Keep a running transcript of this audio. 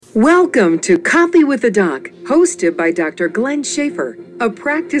Welcome to Coffee with the Doc, hosted by Dr. Glenn Schaefer, a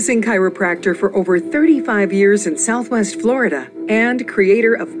practicing chiropractor for over 35 years in Southwest Florida and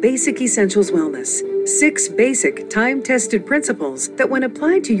creator of Basic Essentials Wellness. 6 basic, time-tested principles that, when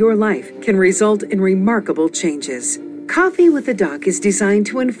applied to your life, can result in remarkable changes. Coffee with the Doc is designed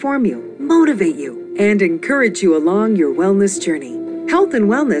to inform you, motivate you, and encourage you along your wellness journey. Health and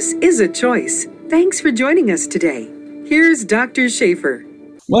wellness is a choice. Thanks for joining us today. Here's Dr. Schaefer.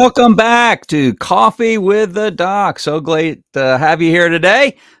 Welcome back to Coffee with the Doc. So glad to have you here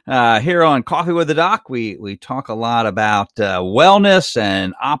today. Here on Coffee with the Doc, we talk a lot about wellness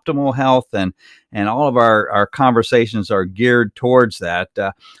and optimal health, and all of our conversations are geared towards that.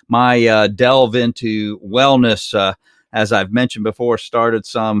 My delve into wellness, as I've mentioned before, started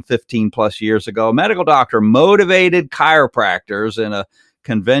some 15 plus years ago. A medical doctor motivated chiropractors in a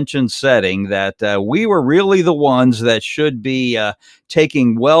convention setting that we were really the ones that should be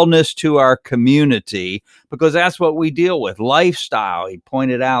taking wellness to our community, because that's what we deal with. Lifestyle. He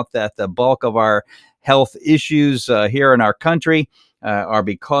pointed out that the bulk of our health issues here in our country are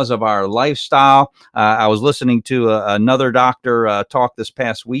because of our lifestyle. I was listening to another doctor talk this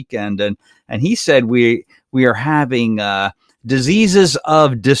past weekend, and he said we are having diseases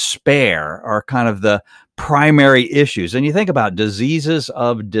of despair are kind of the primary issues. And you think about diseases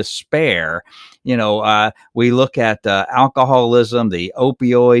of despair, we look at alcoholism, the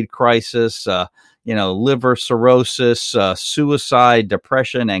opioid crisis, liver cirrhosis, suicide,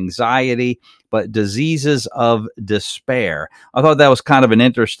 depression, anxiety, but diseases of despair. I thought that was kind of an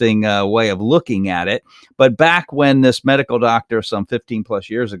interesting way of looking at it. But back when this medical doctor some 15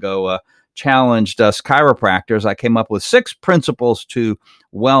 plus years ago challenged us chiropractors, I came up with 6 principles to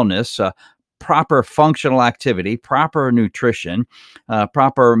wellness: proper functional activity, proper nutrition,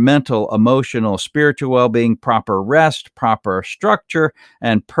 proper mental, emotional, spiritual well-being, proper rest, proper structure,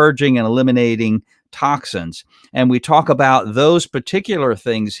 and purging and eliminating toxins. And we talk about those particular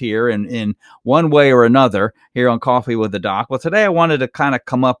things here in one way or another here on Coffee with the Doc. Well, today I wanted to kind of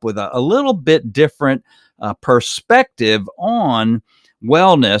come up with a little bit different perspective on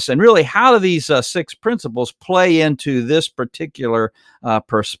wellness, and really how do these 6 principles play into this particular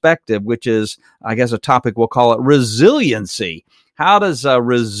perspective, which is, I guess, a topic we'll call it resiliency. How does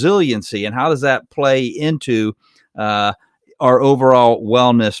resiliency and how does that play into our overall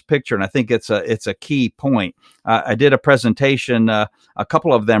wellness picture? And I think it's a key point. I did a presentation, a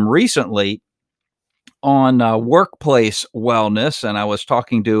couple of them recently, on workplace wellness, and I was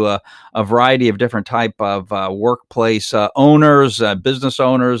talking to a variety of different type of workplace owners, business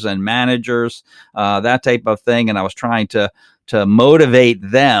owners, and managers, that type of thing. And I was trying to motivate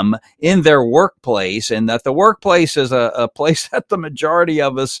them in their workplace, and that the workplace is a place that the majority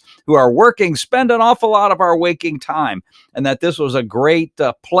of us who are working spend an awful lot of our waking time, and that this was a great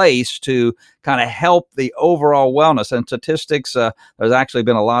place to kind of help the overall wellness. And statistics, there's actually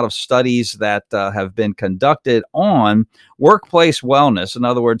been a lot of studies that have been conducted on workplace wellness. In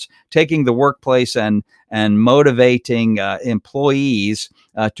other words, taking the workplace and motivating employees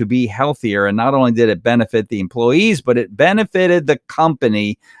to be healthier. And not only did it benefit the employees, but it benefited the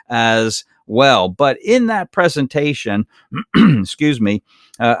company as well. But in that presentation, excuse me,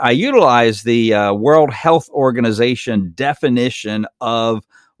 I utilized the World Health Organization definition of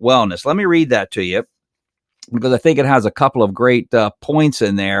wellness. Let me read that to you, because I think it has a couple of great points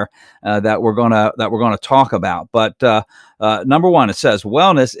in there that we're gonna talk about. But number one, it says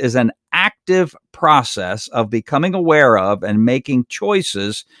wellness is an active process of becoming aware of and making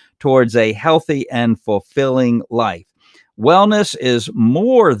choices towards a healthy and fulfilling life. Wellness is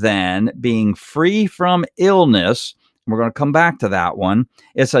more than being free from illness. We're going to come back to that one.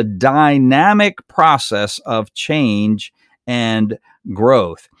 It's a dynamic process of change and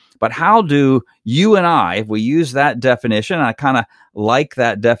growth. But how do you and I, if we use that definition, I kind of like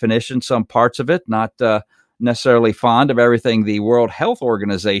that definition, some parts of it, not necessarily fond of everything the World Health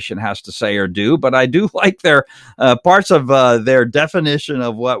Organization has to say or do, but I do like their parts of their definition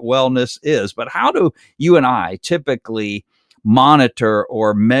of what wellness is. But how do you and I typically monitor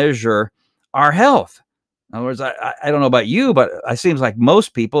or measure our health? In other words, I don't know about you, but it seems like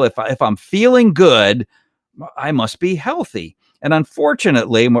most people, if I'm feeling good, I must be healthy. And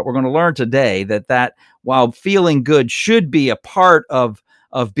unfortunately, what we're going to learn today, that while feeling good should be a part of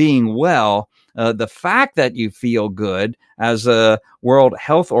being well, the fact that you feel good, as the World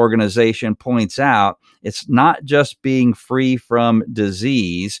Health Organization points out, it's not just being free from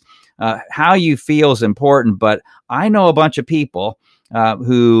disease. How you feel is important, but I know a bunch of people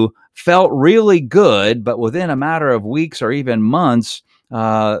who felt really good, but within a matter of weeks or even months,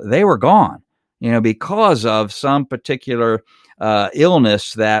 they were gone, because of some particular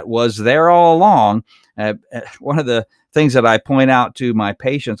illness that was there all along. One of the things that I point out to my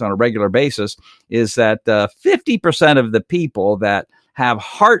patients on a regular basis is that 50% of the people that have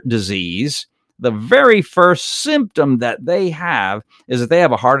heart disease, the very first symptom that they have is that they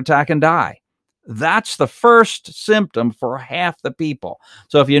have a heart attack and die. That's the first symptom for half the people.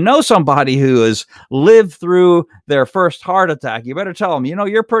 So if you know somebody who has lived through their first heart attack, you better tell them,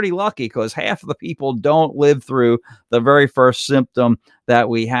 you're pretty lucky, because half of the people don't live through the very first symptom that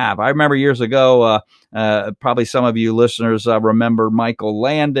we have. I remember years ago, probably some of you listeners remember Michael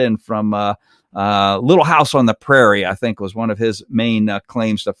Landon from Little House on the Prairie, I think was one of his main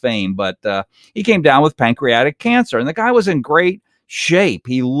claims to fame. But he came down with pancreatic cancer, and the guy was in great shape.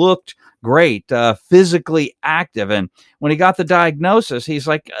 He looked great, physically active. And when he got the diagnosis, he's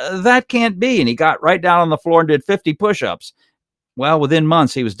like, that can't be. And he got right down on the floor and did 50 push-ups. Well, within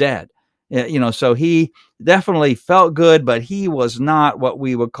months, he was dead. So he definitely felt good, but he was not what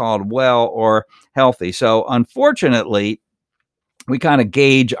we would call well or healthy. So unfortunately, we kind of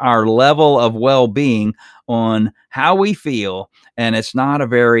gauge our level of well-being on how we feel, and it's not a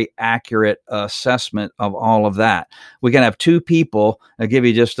very accurate assessment of all of that. We can have two people. I'll give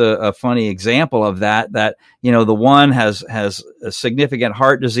you just a funny example of that, the one has a significant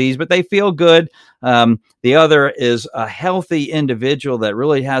heart disease, but they feel good. The other is a healthy individual that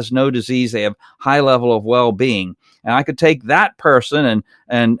really has no disease. They have high level of well-being. And I could take that person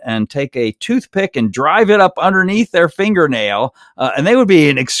and take a toothpick and drive it up underneath their fingernail, and they would be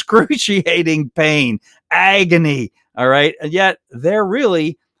in excruciating pain, agony. All right. And yet they're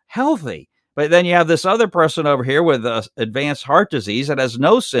really healthy. But then you have this other person over here with advanced heart disease that has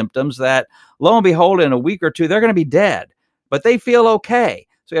no symptoms, that lo and behold, in a week or two, they're going to be dead, but they feel okay.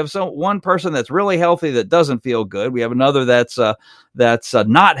 So you have one person that's really healthy that doesn't feel good. We have another that's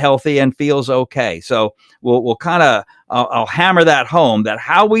not healthy and feels okay. So we'll kind of I'll hammer that home, that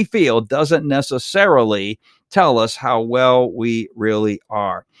how we feel doesn't necessarily tell us how well we really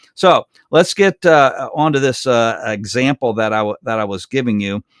are. So let's get onto this example that I was giving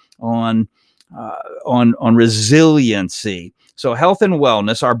you on resiliency. So health and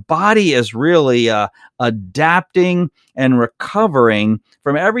wellness, our body is really adapting and recovering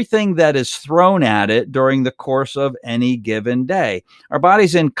from everything that is thrown at it during the course of any given day. Our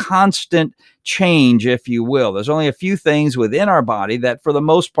body's in constant change, if you will. There's only a few things within our body that for the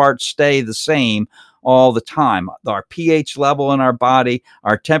most part stay the same all the time. Our pH level in our body,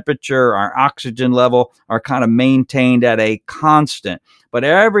 our temperature, our oxygen level are kind of maintained at a constant. But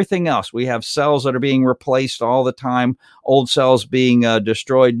everything else, we have cells that are being replaced all the time, old cells being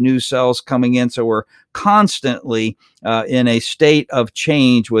destroyed, new cells coming in. So we're constantly in a state of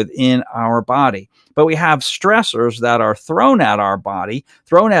change within our body. But we have stressors that are thrown at our body,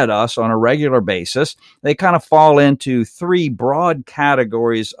 thrown at us on a regular basis. They kind of fall into three broad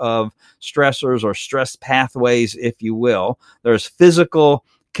categories of stressors or stress pathways, if you will. There's physical,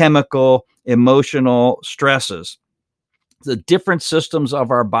 chemical, emotional stresses. The different systems of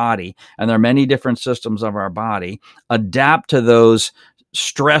our body, and there are many different systems of our body, adapt to those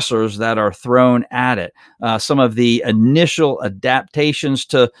stressors that are thrown at it. Some of the initial adaptations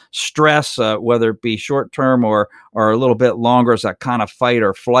to stress, whether it be short-term or a little bit longer, is that kind of fight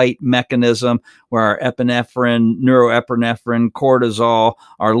or flight mechanism where our epinephrine, neuroepinephrine, cortisol,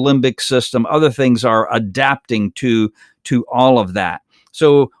 our limbic system, other things are adapting to all of that.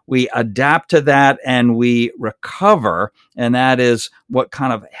 So we adapt to that and we recover, and that is what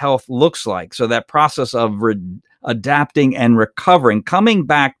kind of health looks like. So that process of adapting and recovering, coming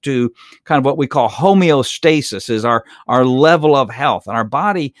back to kind of what we call homeostasis, is our level of health. And our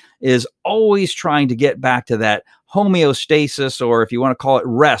body is always trying to get back to that homeostasis, or if you want to call it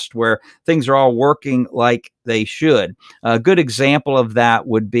rest, where things are all working like they should. A good example of that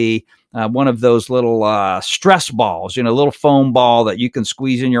would be one of those little stress balls, a little foam ball that you can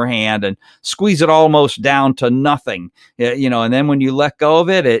squeeze in your hand and squeeze it almost down to nothing, and then when you let go of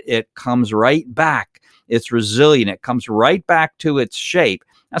it, it comes right back. It's resilient. It comes right back to its shape.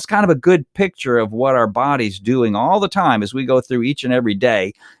 That's kind of a good picture of what our body's doing all the time as we go through each and every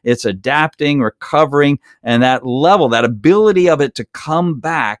day. It's adapting, recovering, and that level, that ability of it to come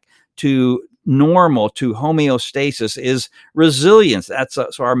back to normal, to homeostasis, is resilience. So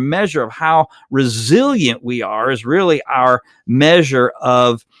our measure of how resilient we are is really our measure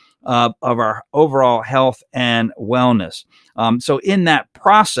of our overall health and wellness. So in that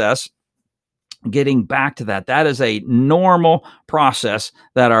process, getting back to that is a normal process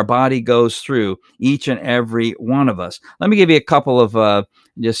that our body goes through, each and every one of us. Let me give you a couple of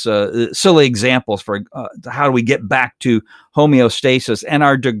silly examples for how do we get back to homeostasis and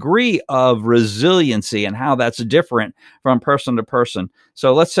our degree of resiliency and how that's different from person to person.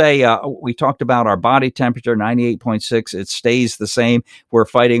 So let's say we talked about our body temperature, 98.6. It stays the same. We're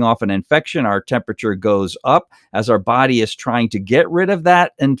fighting off an infection. Our temperature goes up as our body is trying to get rid of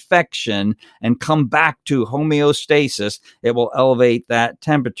that infection and come back to homeostasis. It will elevate that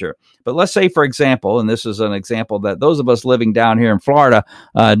temperature. But let's say, for example, and this is an example that those of us living down here in Florida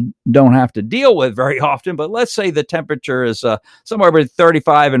don't have to deal with very often, but let's say the temperature is somewhere between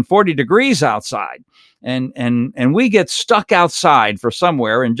 35 and 40 degrees outside. And we get stuck outside for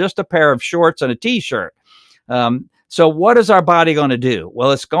somewhere in just a pair of shorts and a t-shirt. So what is our body going to do?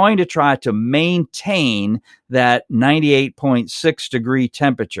 Well, it's going to try to maintain that 98.6 degree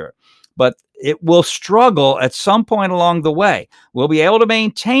temperature, but it will struggle at some point along the way. We'll be able to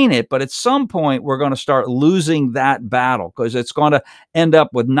maintain it, but at some point we're going to start losing that battle because it's going to end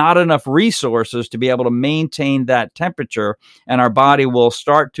up with not enough resources to be able to maintain that temperature, and our body will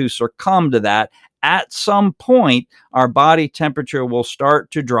start to succumb to that. At some point, our body temperature will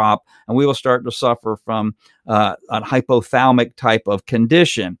start to drop and we will start to suffer from a hypothalamic type of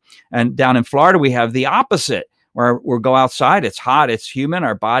condition. And down in Florida, we have the opposite, where we'll go outside. It's hot. It's humid.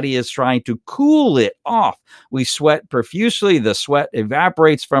 Our body is trying to cool it off. We sweat profusely. The sweat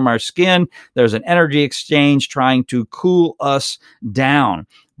evaporates from our skin. There's an energy exchange trying to cool us down.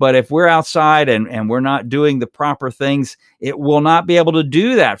 But if we're outside and we're not doing the proper things, it will not be able to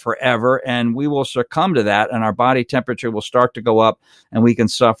do that forever, and we will succumb to that, and our body temperature will start to go up, and we can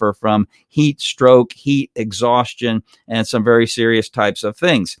suffer from heat stroke, heat exhaustion, and some very serious types of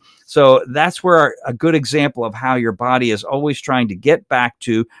things. So that's where a good example of how your body is always trying to get back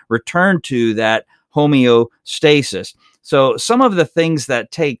to, return to that homeostasis. So some of the things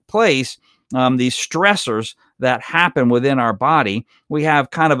that take place, these stressors that happen within our body, we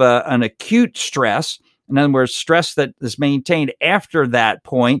have kind of an acute stress. In other words, stress that is maintained after that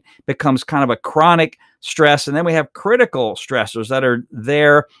point becomes kind of a chronic stress. And then we have critical stressors that are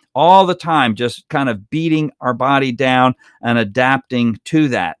there all the time, just kind of beating our body down and adapting to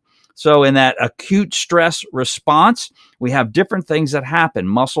that. So in that acute stress response, we have different things that happen.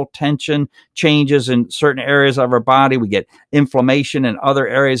 Muscle tension changes in certain areas of our body. We get inflammation in other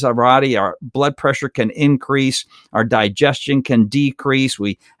areas of our body. Our blood pressure can increase. Our digestion can decrease.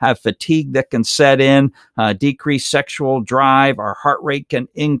 We have fatigue that can set in, decreased sexual drive. Our heart rate can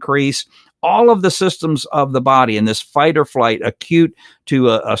increase. All of the systems of the body in this fight or flight, acute to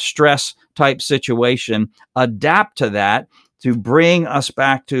a stress type situation, adapt to that to bring us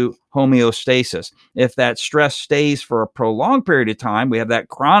back to homeostasis. If that stress stays for a prolonged period of time, we have that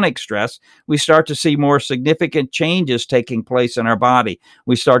chronic stress, we start to see more significant changes taking place in our body.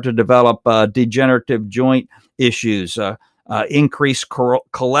 We start to develop degenerative joint issues, increased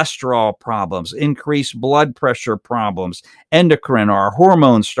cholesterol problems, increased blood pressure problems, endocrine, our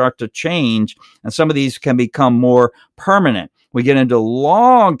hormones start to change, and some of these can become more permanent. We get into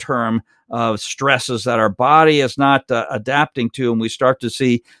long-term stresses that our body is not adapting to, and we start to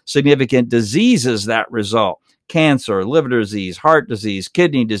see significant diseases that result. Cancer, liver disease, heart disease,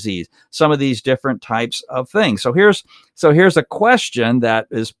 kidney disease, some of these different types of things. So here's a question that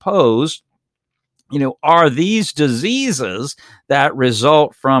is posed. Are these diseases that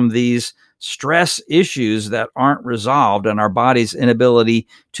result from these stress issues that aren't resolved and our body's inability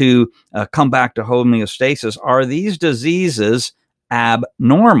to come back to homeostasis, are these diseases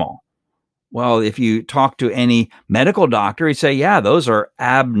abnormal? Well, if you talk to any medical doctor, he'd say, yeah, those are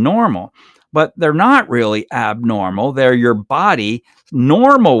abnormal. But they're not really abnormal. They're your body's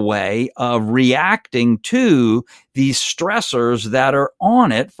normal way of reacting to these stressors that are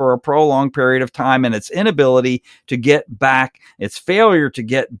on it for a prolonged period of time, and its inability to get back, its failure to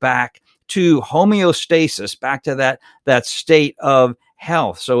get back to homeostasis, back to that state of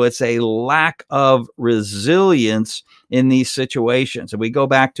health. So it's a lack of resilience in these situations. And we go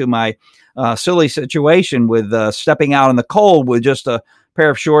back to my silly situation with stepping out in the cold with just a pair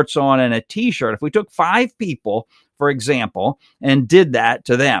of shorts on and a t-shirt. If we took 5 people, for example, and did that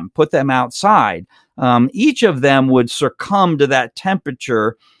to them, put them outside, each of them would succumb to that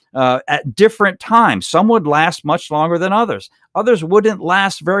temperature at different times. Some would last much longer than others. Others wouldn't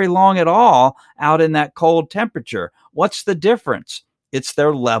last very long at all out in that cold temperature. What's the difference? It's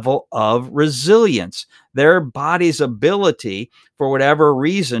their level of resilience, their body's ability, for whatever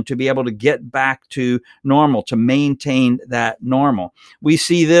reason, to be able to get back to normal, to maintain that normal. We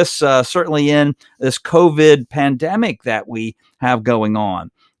see this certainly in this COVID pandemic that we have going on.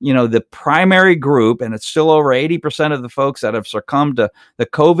 the primary group, and it's still over 80% of the folks that have succumbed to the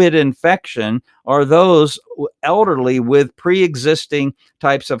COVID infection, are those elderly with pre-existing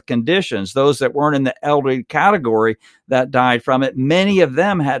types of conditions. Those that weren't in the elderly category that died from it, many of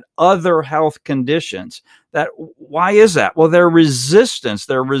them had other health conditions. Why is that? Well, their resilience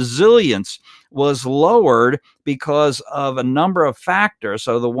was lowered because of a number of factors.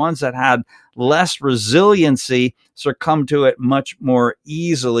 So the ones that had less resiliency succumb to it much more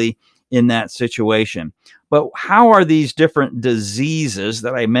easily in that situation. But how are these different diseases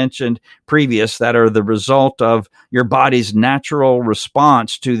that I mentioned previous, that are the result of your body's natural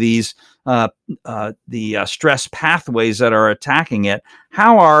response to these stress pathways that are attacking it,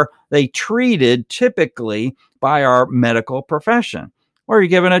 how are they treated typically by our medical profession? Or you're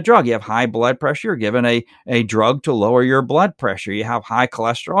given a drug. You have high blood pressure, you're given a drug to lower your blood pressure. You have high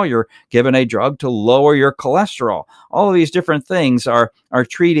cholesterol, you're given a drug to lower your cholesterol. All of these different things are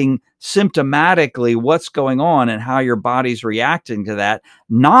treating symptomatically what's going on and how your body's reacting to that,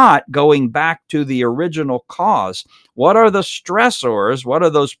 not going back to the original cause. What are the stressors? What are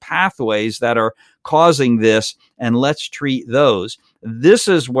those pathways that are causing this? And let's treat those. This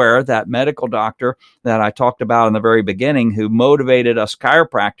is where that medical doctor that I talked about in the very beginning, who motivated us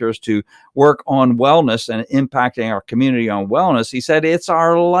chiropractors to work on wellness and impacting our community on wellness, he said, it's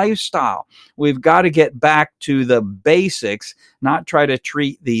our lifestyle. We've got to get back to the basics, not try to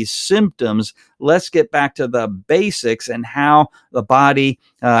treat these symptoms. Let's get back to the basics and how the body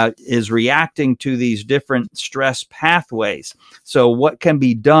is reacting to these different stress pathways. So what can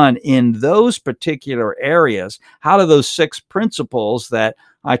be done in those particular areas? How do those 6 principles that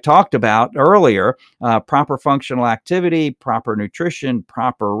I talked about earlier, proper functional activity, proper nutrition,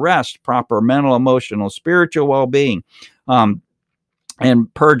 proper rest, proper mental, emotional, spiritual well-being,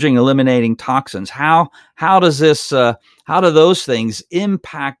 and purging, eliminating toxins. How does this? How do those things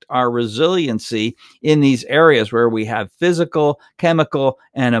impact our resiliency in these areas where we have physical, chemical,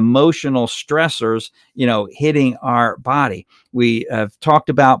 and emotional stressors, hitting our body? We have talked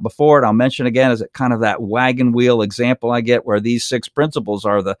about before, and I'll mention again, is it kind of that wagon wheel example I get, where these 6 principles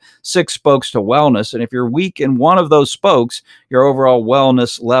are the 6 spokes to wellness. And if you're weak in one of those spokes, your overall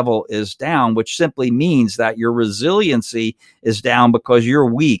wellness level is down, which simply means that your resiliency is down because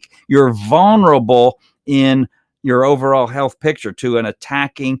you're weak. You're vulnerable in your overall health picture to an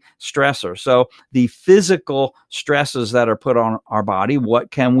attacking stressor. So the physical stresses that are put on our body,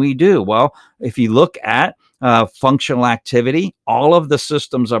 what can we do? Well, if you look at functional activity, all of the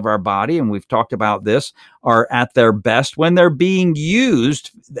systems of our body, and we've talked about this, are at their best when they're being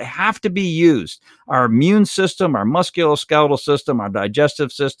used. They have to be used. Our immune system, our musculoskeletal system, our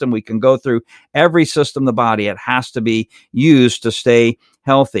digestive system, we can go through every system of the body. It has to be used to stay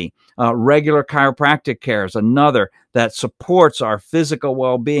healthy. Regular chiropractic care is another that supports our physical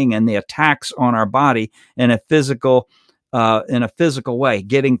well-being and the attacks on our body in a physical way.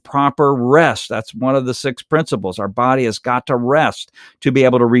 Getting proper rest, that's one of the 6 principles. Our body has got to rest to be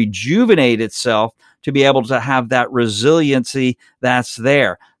able to rejuvenate itself, to be able to have that resiliency that's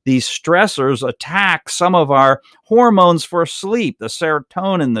there. These stressors attack some of our hormones for sleep, the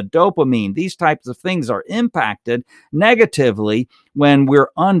serotonin, the dopamine. These types of things are impacted negatively when we're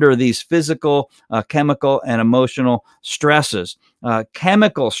under these physical, chemical, and emotional stresses.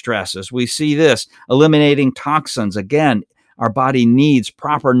 Chemical stresses, we see this, eliminating toxins. Again, our body needs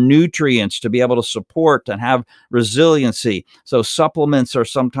proper nutrients to be able to support and have resiliency. So supplements are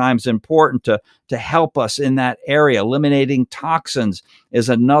sometimes important to help us in that area. Eliminating toxins is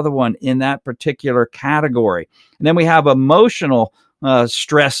another one in that particular category. And then we have emotional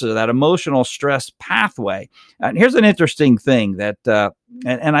stresses, that emotional stress pathway. And here's an interesting thing that,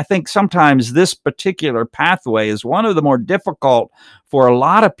 and I think sometimes this particular pathway is one of the more difficult for a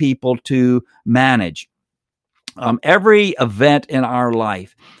lot of people to manage. Every event in our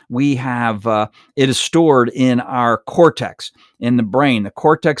life, we have, it is stored in our cortex, in the brain, the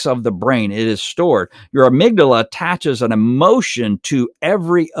cortex of the brain. It is stored. Your amygdala attaches an emotion to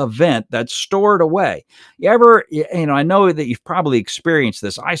every event that's stored away. I know that you've probably experienced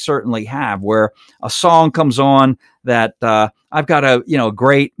this. I certainly have, where a song comes on that I've got a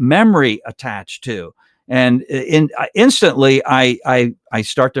great memory attached to. And instantly, I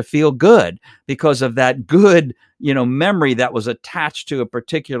start to feel good because of that good, memory that was attached to a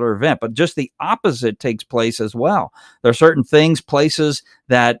particular event. But just the opposite takes place as well. There are certain things, places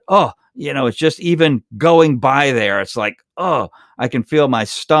that, it's just even going by there. It's like, I can feel my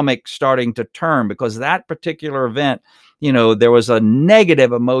stomach starting to turn because that particular event, there was a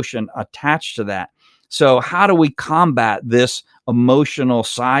negative emotion attached to that. So how do we combat this emotional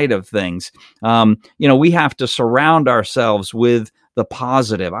side of things? We have to surround ourselves with the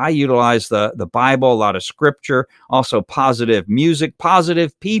positive. I utilize the Bible, a lot of scripture, also positive music,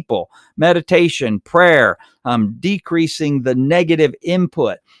 positive people, meditation, prayer, decreasing the negative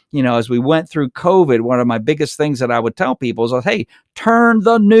input. As we went through COVID, one of my biggest things that I would tell people is, hey, turn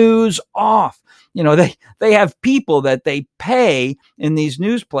the news off. They have people that they pay in these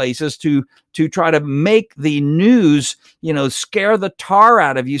news places to try to make the news, scare the tar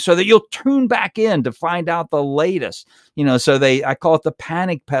out of you so that you'll tune back in to find out the latest. I call it the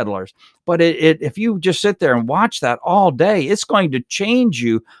panic peddlers. But if you just sit there and watch that all day, it's going to change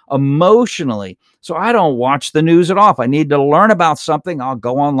you emotionally. So I don't watch the news at all. If I need to learn about something, I'll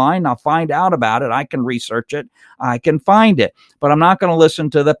go online, I'll find out about it. I can research it. I can find it. But I'm not going to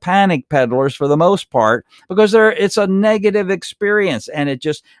listen to the panic peddlers for the most part, because it's a negative experience and it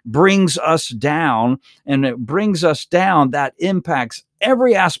just brings us down. And it brings us down that impacts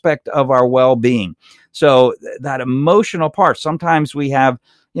every aspect of our well-being. So that emotional part, sometimes we have,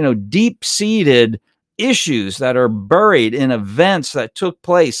 deep-seated issues that are buried in events that took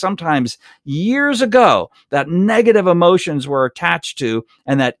place sometimes years ago that negative emotions were attached to,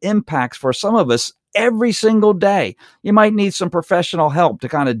 and that impacts for some of us every single day. You might need some professional help to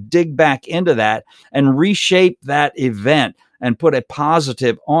kind of dig back into that and reshape that event and put a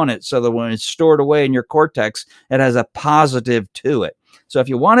positive on it so that when it's stored away in your cortex, it has a positive to it. So if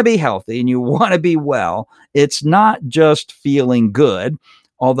you want to be healthy and you want to be well, it's not just feeling good,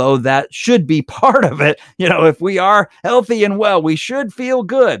 although that should be part of it. If we are healthy and well, we should feel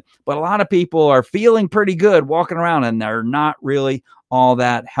good. But a lot of people are feeling pretty good walking around and they're not really all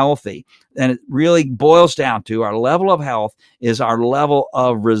that healthy. And it really boils down to our level of health is our level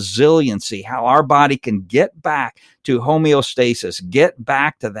of resiliency, how our body can get back to homeostasis, get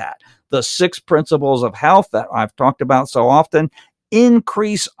back to that. The 6 principles of health that I've talked about so often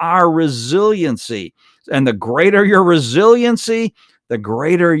increase our resiliency. And the greater your resiliency, the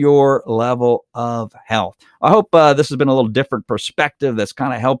greater your level of health. I hope this has been a little different perspective that's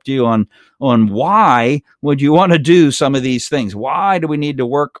kind of helped you on why would you want to do some of these things? Why do we need to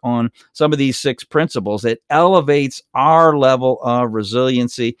work on some of these 6 principles? It elevates our level of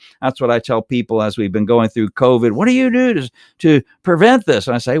resiliency. That's what I tell people as we've been going through COVID. What do you do to prevent this?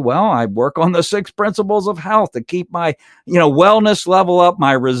 And I say, well, I work on the 6 principles of health to keep my wellness level up,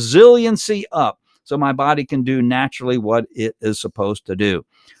 my resiliency up, so my body can do naturally what it is supposed to do.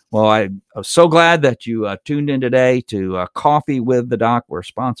 Well, I'm so glad that you tuned in today to Coffee with the Doc. We're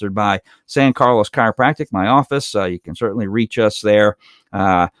sponsored by San Carlos Chiropractic, my office. You can certainly reach us there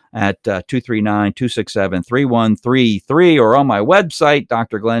at 239-267-3133 or on my website,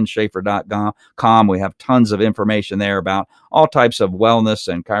 drglennschaefer.com. We have tons of information there about all types of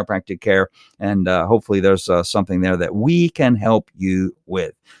wellness and chiropractic care. And hopefully there's something there that we can help you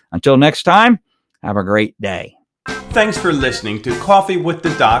with. Until next time, have a great day. Thanks for listening to Coffee with the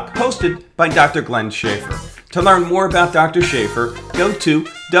Doc, hosted by Dr. Glenn Schaefer. To learn more about Dr. Schaefer, go to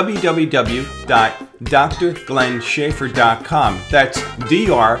www.drglennschaefer.com. That's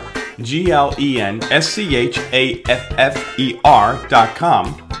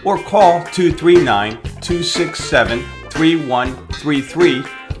drglennschaeffer.com, or call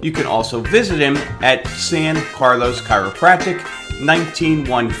 239-267-3133. You can also visit him at San Carlos Chiropractic,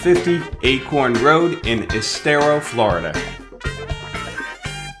 19150 Acorn Road in Estero, Florida.